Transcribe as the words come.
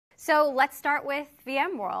So let's start with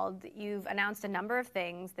VMworld. You've announced a number of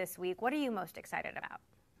things this week. What are you most excited about?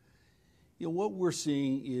 What we're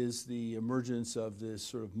seeing is the emergence of this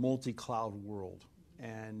sort of multi-cloud world.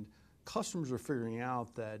 And customers are figuring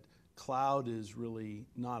out that cloud is really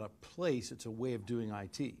not a place, it's a way of doing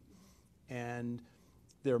IT. And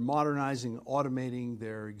they're modernizing, automating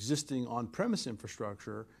their existing on-premise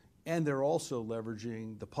infrastructure, and they're also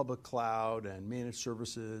leveraging the public cloud and managed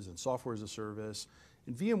services and software as a service.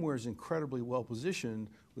 And VMware is incredibly well positioned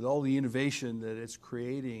with all the innovation that it's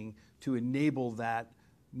creating to enable that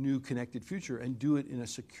new connected future and do it in a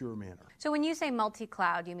secure manner. So when you say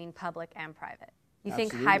multi-cloud, you mean public and private? You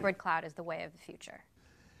Absolutely. think hybrid cloud is the way of the future?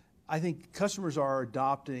 I think customers are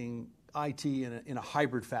adopting IT in a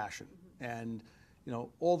hybrid fashion. And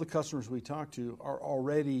all the customers we talk to are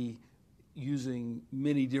already using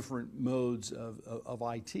many different modes of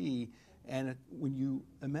IT. And when you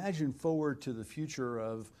imagine forward to the future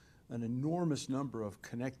of an enormous number of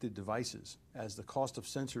connected devices, as the cost of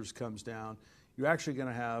sensors comes down, you're actually going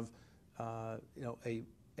to have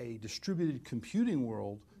a distributed computing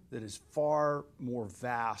world that is far more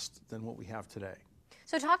vast than what we have today.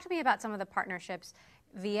 So talk to me about some of the partnerships.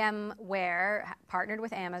 VMware partnered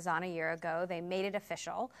with Amazon a year ago. They made it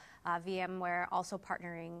official. VMware also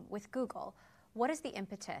partnering with Google. What is the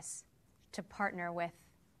impetus to partner with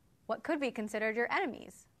what could be considered your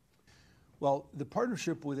enemies? Well, the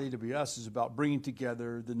partnership with AWS is about bringing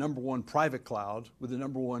together the #1 private cloud with the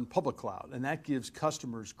 #1 public cloud. And that gives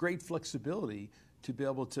customers great flexibility to be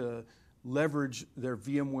able to leverage their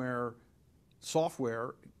VMware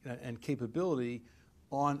software and capability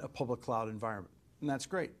on a public cloud environment. And that's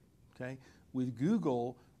great. Okay? With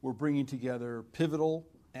Google, we're bringing together Pivotal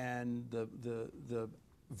and the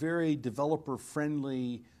very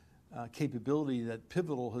developer-friendly capability that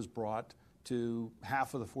Pivotal has brought to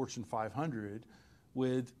half of the Fortune 500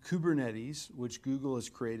 with Kubernetes, which Google has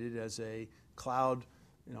created as a cloud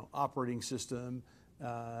operating system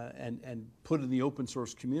and put in the open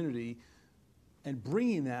source community, and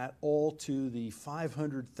bringing that all to the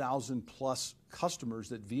 500,000 plus customers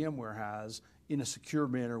that VMware has in a secure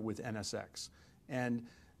manner with NSX. And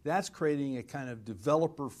that's creating a kind of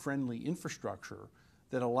developer-friendly infrastructure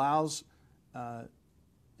that allows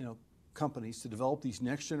companies to develop these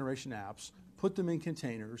next-generation apps, put them in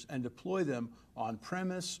containers, and deploy them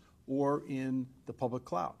on-premise or in the public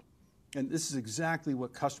cloud. And this is exactly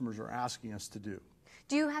what customers are asking us to do.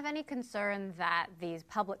 Do you have any concern that these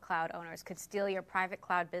public cloud owners could steal your private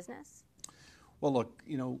cloud business? Well, look,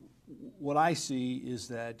 what I see is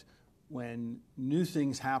that when new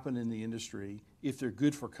things happen in the industry, if they're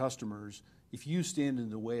good for customers, if you stand in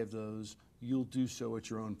the way of those, you'll do so at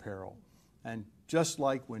your own peril. And just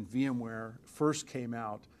like when VMware first came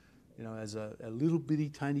out, as a little bitty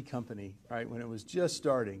tiny company, right, when it was just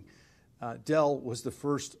starting, Dell was the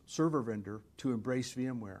first server vendor to embrace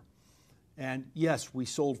VMware. And yes, we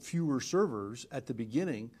sold fewer servers at the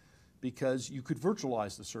beginning because you could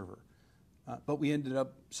virtualize the server. But we ended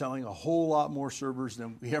up selling a whole lot more servers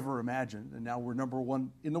than we ever imagined. And now we're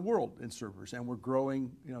 #1 in the world in servers. And we're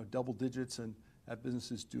growing double digits, and that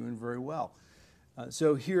business is doing very well.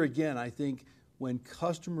 So here again, I think when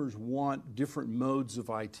customers want different modes of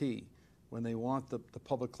IT, when they want the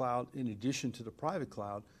public cloud in addition to the private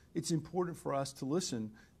cloud, it's important for us to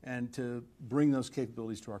listen and to bring those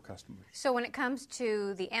capabilities to our customers. So when it comes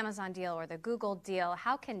to the Amazon deal or the Google deal,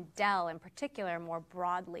 how can Dell in particular more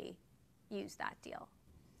broadly use that deal?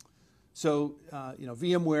 So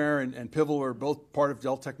VMware and Pivotal are both part of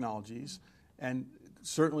Dell Technologies, and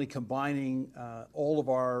certainly combining all of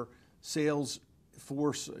our sales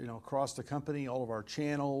force across the company, all of our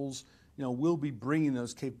channels, we'll be bringing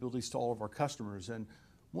those capabilities to all of our customers. And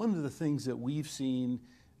one of the things that we've seen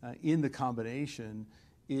in the combination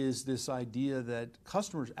is this idea that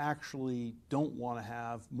customers actually don't want to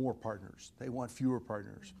have more partners. They want fewer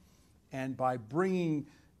partners. And by bringing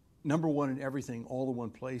 #1 in everything all in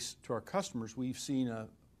one place to our customers, we've seen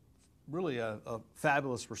really a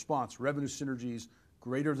fabulous response. Revenue synergies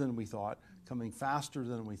greater than we thought, coming faster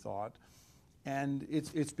than we thought. And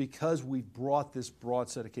it's because we've brought this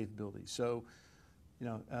broad set of capabilities. So,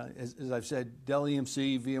 as I've said, Dell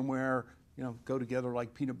EMC, VMware, go together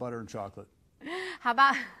like peanut butter and chocolate. How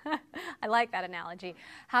about, I like that analogy.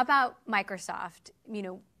 How about Microsoft?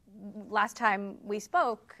 Last time we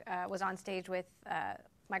spoke was on stage with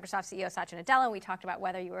Microsoft CEO Satya Nadella, and we talked about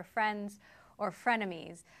whether you were friends or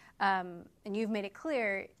frenemies. And you've made it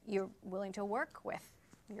clear you're willing to work with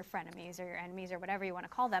your frenemies or your enemies or whatever you want to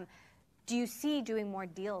call them. Do you see doing more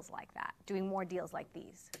deals like that, doing more deals like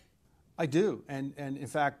these? I do. And in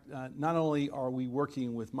fact, not only are we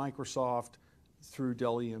working with Microsoft through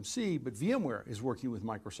Dell EMC, but VMware is working with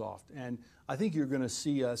Microsoft. And I think you're going to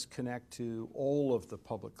see us connect to all of the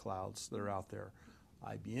public clouds that are out there.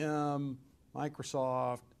 IBM,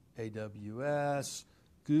 Microsoft, AWS,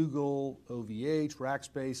 Google, OVH,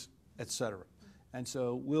 Rackspace, et cetera. And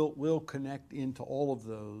so we'll connect into all of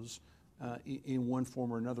those in one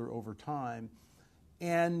form or another over time.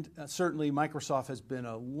 And certainly Microsoft has been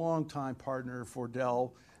a longtime partner for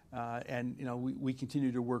Dell, and we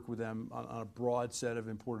continue to work with them on a broad set of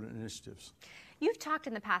important initiatives. You've talked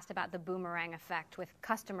in the past about the boomerang effect with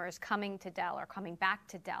customers coming to Dell or coming back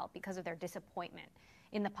to Dell because of their disappointment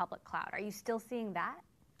in the public cloud. Are you still seeing that?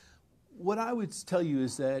 What I would tell you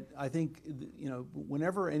is that I think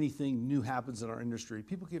whenever anything new happens in our industry,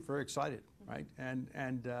 people get very excited, right?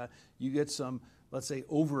 And you get some, let's say,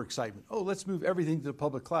 overexcitement. Oh, let's move everything to the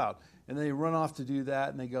public cloud, and they run off to do that,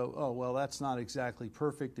 and they go, oh, well, that's not exactly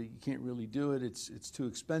perfect. You can't really do it. It's too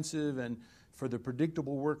expensive, and for the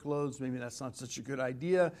predictable workloads, maybe that's not such a good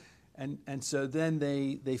idea. And so then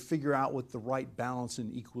they figure out what the right balance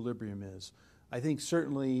and equilibrium is. I think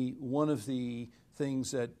certainly one of the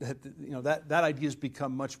things that idea has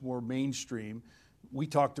become much more mainstream. We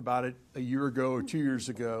talked about it a year ago or 2 years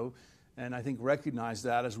ago, and I think recognized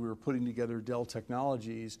that as we were putting together Dell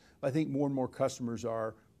Technologies. I think more and more customers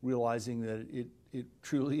are realizing that it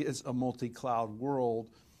truly is a multi-cloud world.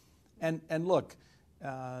 And look,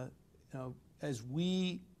 as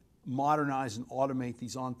we modernize and automate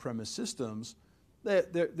these on-premise systems,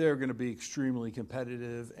 they're going to be extremely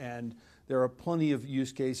competitive, and there are plenty of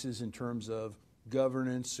use cases in terms of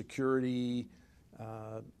governance, security,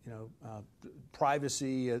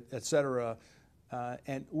 privacy, et cetera.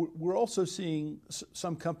 And we're also seeing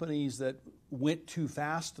some companies that went too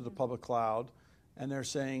fast to the public cloud, and they're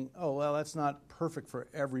saying, oh, well, that's not perfect for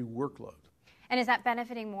every workload. And is that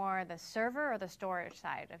benefiting more the server or the storage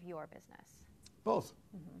side of your business? Both.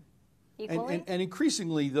 Mm-hmm. Equally? And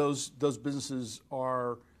increasingly, those businesses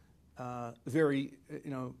are very,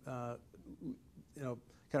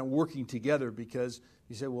 kind of working together, because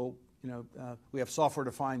you say, well, we have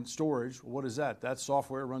software-defined storage. What is that? That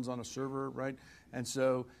software runs on a server, right? And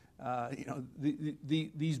so,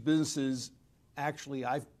 these businesses actually,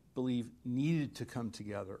 I believe, needed to come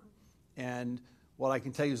together. And what I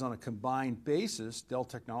can tell you is, on a combined basis, Dell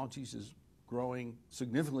Technologies is growing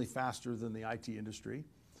significantly faster than the IT industry.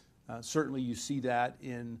 Certainly, you see that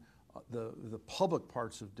in the public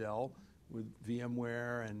parts of Dell with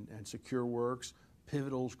VMware and SecureWorks.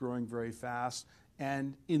 Pivotal's growing very fast.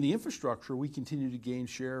 And in the infrastructure, we continue to gain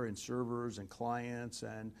share in servers and clients,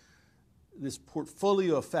 and this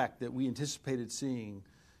portfolio effect that we anticipated seeing,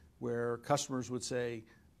 where customers would say,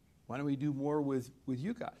 why don't we do more with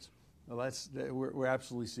you guys? Well, we're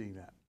absolutely seeing that.